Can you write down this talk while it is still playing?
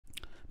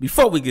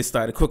Before we get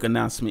started, quick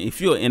announcement. If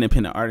you're an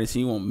independent artist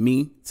and you want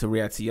me to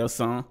react to your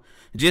song,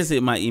 just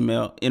hit my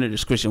email in the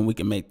description. We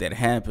can make that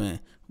happen.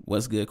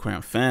 What's good,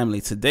 Crown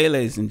family? Today,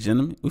 ladies and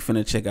gentlemen, we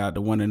finna check out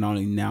the one and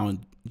only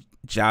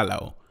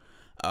Nowujalo.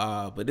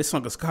 But this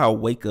song is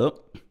called Wake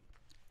Up.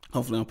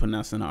 Hopefully I'm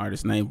pronouncing the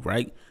artist's name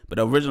right. But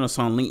the original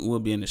song link will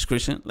be in the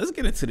description. Let's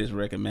get into this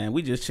record, man.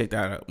 We just checked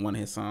out one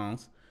of his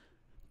songs.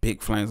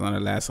 Big Flames on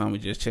the last song we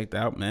just checked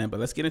out, man. But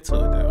let's get into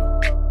it, though.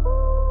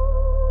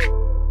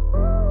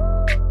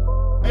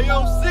 Hey,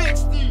 yo,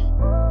 60.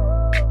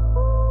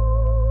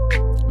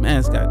 Man,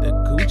 it's got the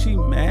Gucci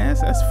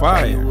mask. That's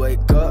fire. When you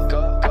wake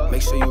up,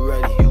 make sure you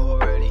ready.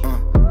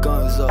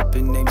 Guns up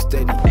and name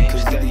steady.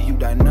 Cause either you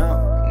die now,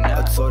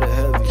 or sort of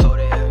heavy.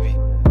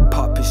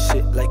 Poppin'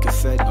 shit like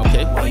confetti.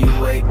 Okay. When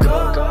you wake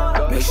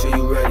up, make sure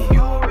you ready.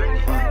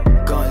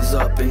 Guns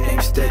up and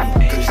name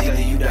steady. Cause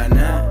either you die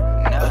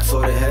now, or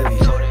sort of heavy.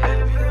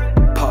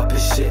 Poppin'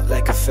 shit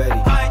like confetti.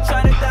 I ain't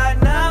tryna die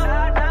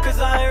now, cause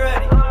I ain't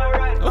ready.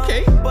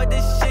 Okay. But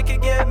this shit can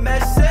get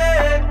messy.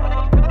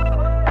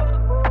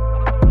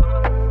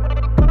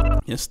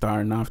 You're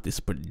starting off this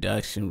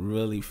production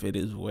really fit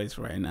his voice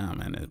right now,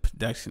 man. The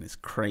production is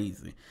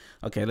crazy.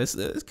 Okay, let's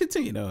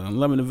continue though. I'm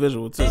loving the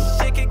visual too. This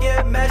shit can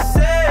get messy.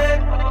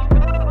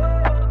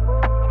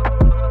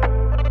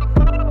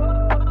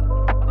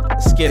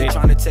 Let's get it.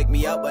 Tryna take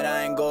me out, but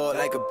I ain't go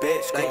like a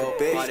bitch,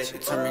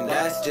 Determined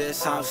that's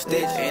just how I'm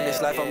stitched. In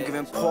this life I'm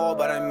giving poor,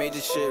 but I made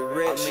this shit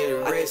rich.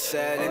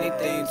 Said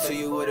anything to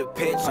you with a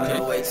pitch. On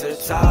the way to the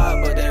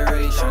top, but they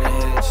really tryna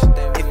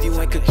hitch. If you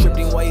ain't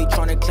contributing, why you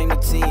tryna claim the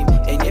team?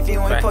 And if you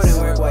ain't putting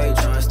work, why you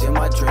tryna steal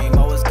my dream?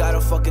 Always gotta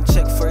fucking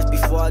check first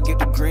before I get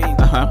the green.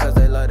 Cause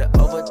they love to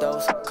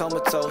overdose,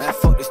 comatose. Man,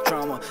 fuck this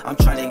trauma. I'm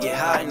tryna get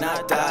high,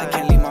 not die.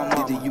 Can't leave my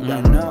mama. Either you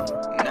got now,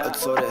 or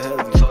sort of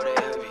heavy.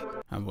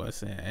 I'm about to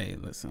say, hey,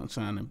 listen, I'm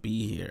trying to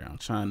be here. I'm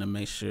trying to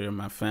make sure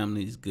my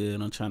family's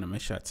good. I'm trying to make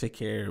sure I take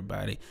care of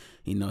everybody.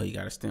 You know, you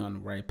got to stay on the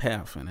right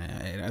path. And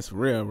hey, that's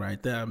real right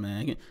there,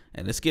 man. Hey,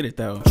 let's get it,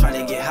 though. I'm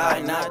trying to get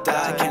high, not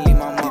die. Can't leave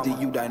my mama. Either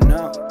you die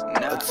now,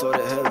 or sort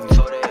of heavy.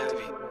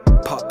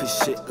 Poppin'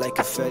 shit like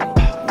confetti.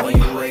 When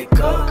you wake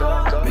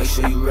up, make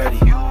sure you ready.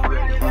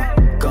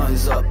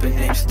 Guns up and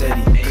aim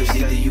steady. Cause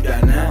either you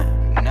die now,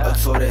 or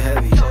sort of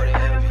heavy.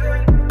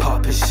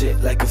 Poppin' shit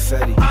like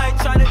confetti. I ain't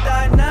tryna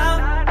die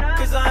now,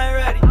 cause I ain't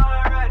ready.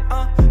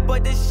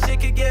 But this shit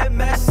can get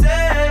messy.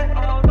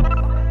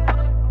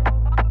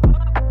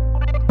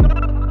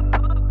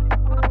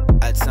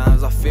 At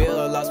times I feel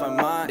I lost my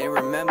mind. They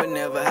remember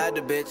never had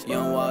the bitch.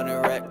 Young wild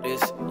and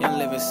reckless, young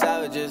living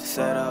savages.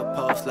 Set up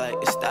posts like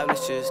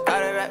establishes.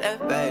 Gotta wrap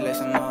that bag like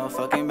some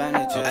motherfucking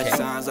bandages. At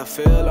times I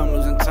feel I'm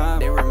losing time.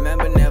 They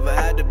remember never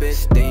had the bitch.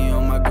 Stay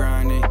on my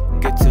grinding,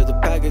 get to the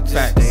packages.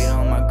 Stay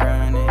on my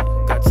grinding,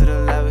 got to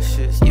the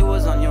lavishes. You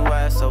was on your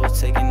ass, so I was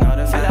taking all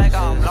the Feel like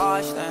I'm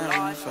lost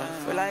and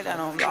feel like that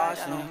I'm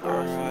lost and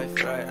Alright,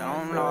 feel like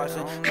I'm lost.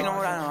 you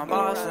know that I'm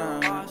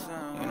bossing.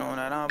 You know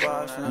that I'm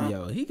bossing.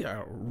 Yo, he got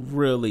a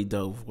really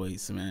dope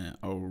voice, man.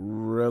 A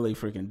really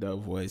freaking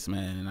dope voice,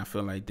 man. And I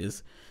feel like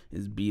this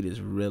beat is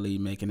really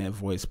making that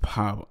voice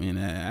pop. And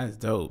that's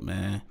dope,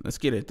 man. Let's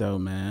get it, though,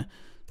 man.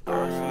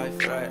 Alright,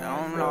 feel like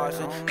I'm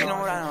lost. You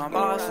know that I'm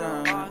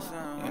bossing.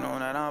 You know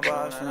that I'm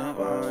bossing.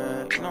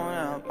 Alright, you know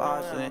that I'm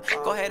bossing.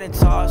 Go ahead and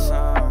toss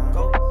him.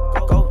 Go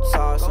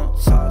toss him.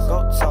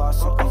 Go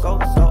toss him. Go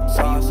toss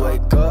him. When you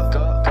wake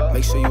up,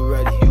 make sure you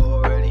ready.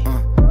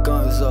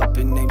 Guns up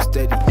and name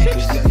steady.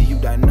 Cause either you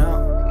die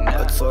now,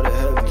 or sort of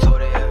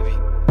heavy.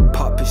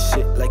 Poppin'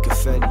 shit like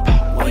confetti.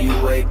 When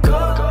you wake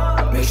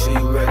up, make sure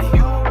you ready.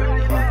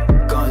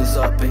 Guns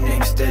up and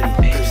name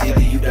steady. Cause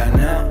either you die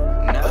now,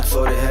 or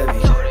sort of heavy.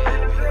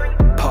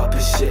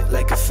 Poppin' shit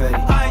like confetti.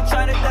 I ain't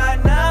tryna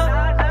die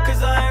now,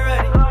 cause I ain't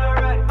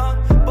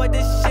ready. But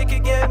this shit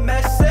can get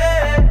messy.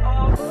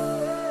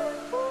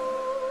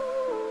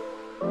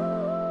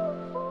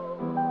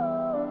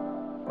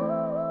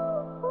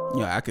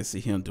 Yo, I can see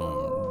him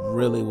doing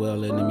really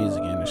well in the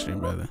music industry,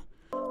 brother.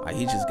 Like,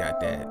 he just got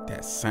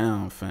that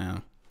sound,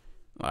 fam.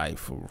 Like,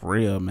 for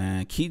real,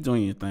 man. Keep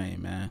doing your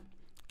thing, man.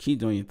 Keep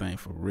doing your thing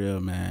for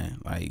real,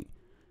 man. Like,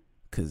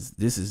 because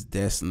this is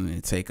destined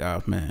to take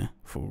off, man.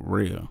 For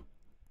real.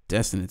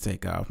 Destined to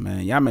take off,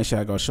 man. Y'all make sure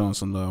I go show him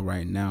some love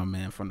right now,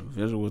 man. From the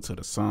visual to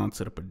the song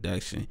to the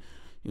production.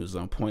 He was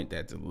on point,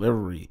 that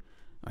delivery.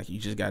 Like, you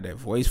just got that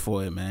voice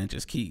for it, man.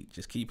 Just keep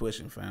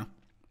pushing, fam.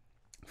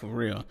 For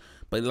real.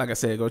 But like I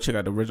said, go check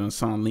out the original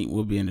song. Link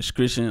will be in the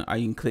description. Or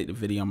you can click the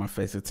video on my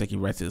face to take you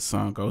right to the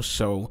song. Go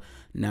show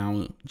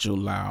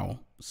Nowujalo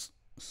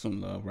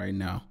some love right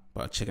now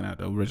by checking out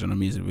the original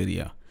music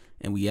video.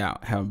 And we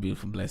out. Have a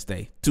beautiful, blessed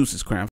day. Deuces, Crown.